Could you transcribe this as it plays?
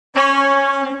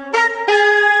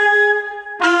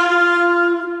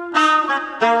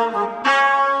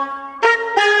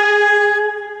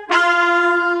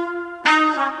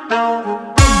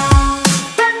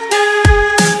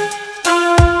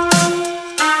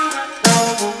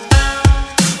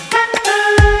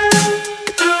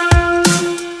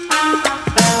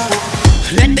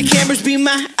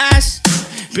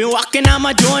Knocking on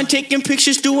my door and taking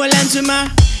pictures through a lens of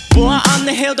my boy on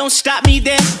the hill, don't stop me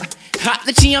there. Hop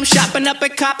the G, I'm shopping up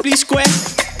at Copley Square.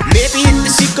 Maybe hit the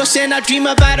seacoast and I dream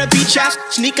about a beach house.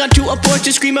 Sneak onto a porch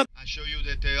and scream up. I show you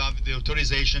that they have the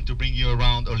authorization to bring you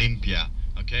around Olympia.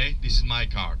 Okay, this is my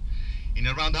card. In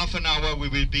around half an hour we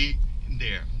will be in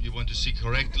there. You want to see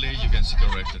correctly, you can see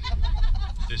correctly.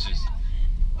 This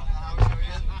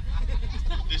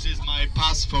is my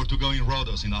passport to go in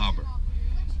Rhodos in the harbor.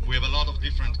 We have a lot of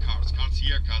different cards. Cards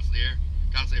here, cards there,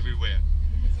 cards everywhere.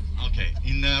 Okay,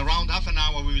 in around half an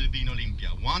hour we will be in Olympia.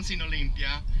 Once in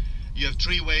Olympia, you have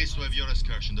 3 ways to have your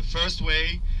excursion. The first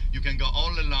way, you can go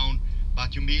all alone,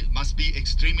 but you must be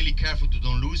extremely careful to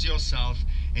don't lose yourself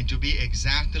and to be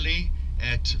exactly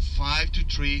at 5 to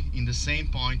 3 in the same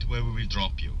point where we will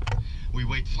drop you. We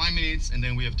wait 5 minutes and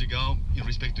then we have to go in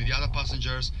respect to the other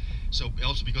passengers. So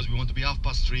also because we want to be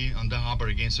 3:30 on the harbor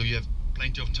again, so you have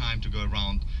plenty of time to go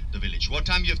around the village. What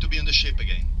time you have to be on the ship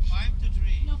again? 5 to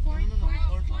 3. No, 4.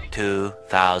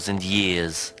 2,000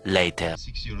 years later.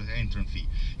 €6 entrance fee.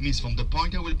 It means from the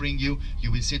point I will bring you,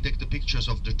 you will see take the pictures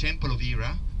of the Temple of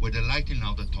Hera, where they're lighting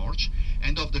now the torch,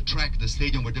 and of the track, the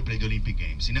stadium where they play the Olympic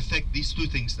Games. In effect, these 2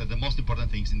 things are the most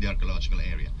important things in the archaeological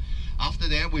area. After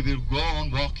that, we will go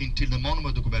on walking till the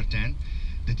Monument de Coubertin.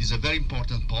 That is a very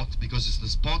important spot because it's the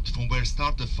spot from where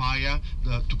start the fire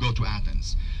to go to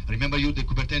Athens. Remember you, the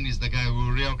Coubertin is the guy who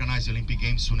will reorganize the Olympic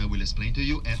Games, soon I will explain to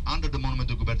you, and under the Monument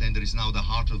de Coubertin there is now the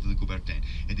heart of the Coubertin.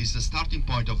 It is the starting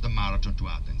point of the marathon to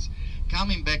Athens.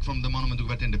 Coming back from the Monument de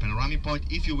Coubertin, the Panoramic point,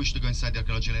 if you wish to go inside the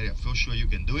archaeological area, for sure you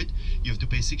can do it. You have to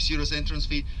pay €6 entrance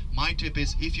fee. My tip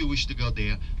is, if you wish to go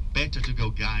there, better to go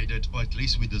guided or at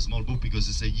least with a small book because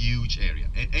it's a huge area.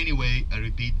 And anyway, I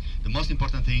repeat, the most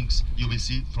important things you will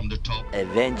see from the top.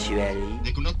 Eventually,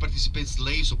 they could not participate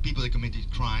slaves or people that committed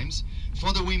crimes.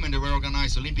 For the women, they were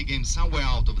organized Olympic Games somewhere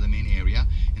out of the main area,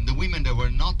 and the women that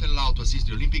were not allowed to assist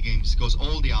the Olympic Games because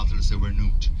all the athletes they were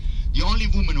nude. The only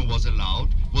woman who was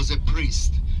allowed was a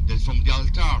priest that from the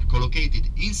altar collocated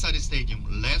inside the stadium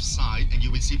left side, and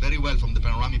you will see very well from the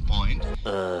panoramic point,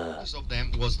 of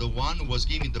them was the one who was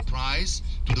giving the prize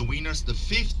to the winners the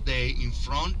 5th day in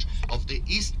front of the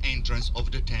east entrance of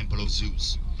the Temple of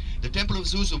Zeus. The Temple of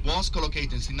Zeus was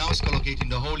collocated, now is collocated in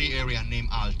the holy area named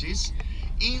Altis.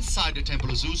 Inside the Temple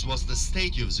of Zeus was the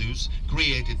statue of Zeus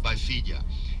created by Phidia.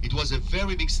 It was a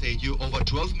very big statue, over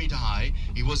 12 meters high.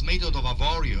 It was made out of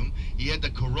ivorium. He had the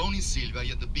corona in silver, he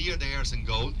had the beard, hairs in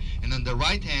gold, and on the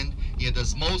right hand he had a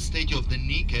small statue of the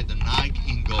Nike, the Nike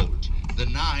in gold. The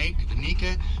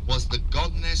Nike was the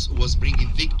goddess who was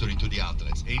bringing victory to the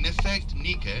athletes. In effect,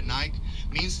 Nike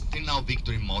means till now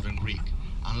victory in modern Greek.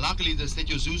 Unluckily, the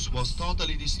statue of Zeus was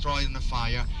totally destroyed in a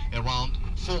fire around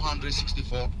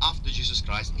 464 after Jesus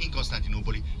Christ in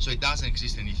Constantinople, so it doesn't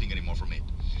exist anything anymore from it.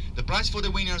 The prize for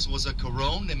the winners was a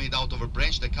corona they made out of a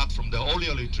branch they cut from the holy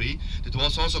olive tree that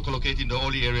was also collocated in the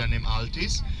holy area named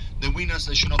Altis. The winners,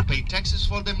 they should not pay taxes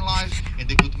for their life, and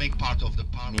they could make part of the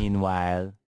party.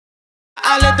 Meanwhile,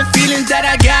 all of the feelings that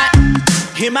I got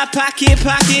in my pocket.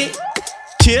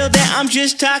 Till then I'm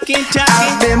just talking.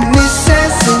 I've been missing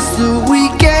since the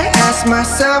weekend. Ask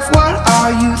myself, what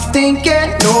are you thinking?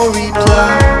 No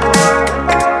reply,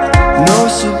 no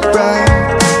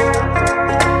surprise.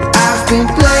 I've been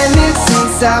planning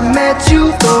since I met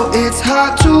you, though it's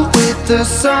hard to with the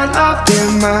sun up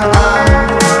in my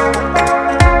eyes.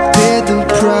 Pay the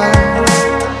price.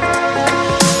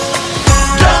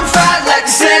 Don't fight like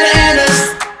the Santa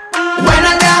Anas when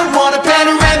I now want a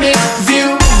panoramic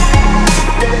view.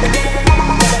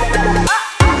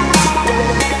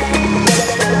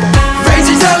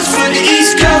 Crazy toast for the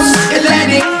East Coast,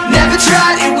 Atlantic. Never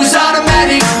tried, it was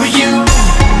automatic with you.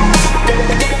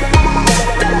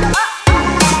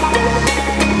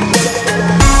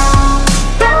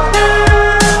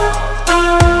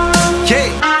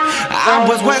 I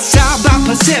was west side by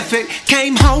Pacific.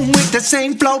 Came home with the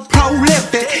same flow,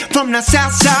 prolific. From the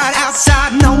south side,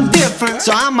 outside, no different.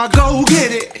 So I'ma go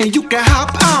get it, and you can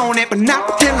hop on it, but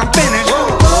not till I'm finished.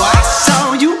 Oh, I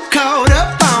saw you caught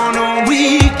up on a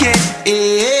weekend.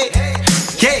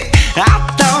 Yeah, I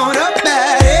thought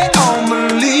about it, don't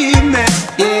believe me.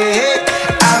 Yeah,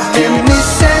 I've been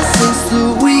missing since the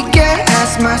weekend.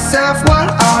 Ask myself, what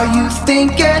are you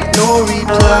thinking? No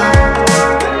reply,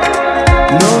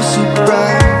 no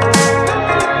surprise.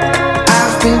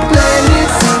 I've been planning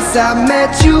since I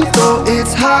met you, though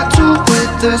it's hard to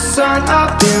with the sun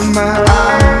up in my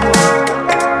eyes.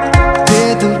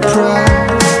 Pay the price.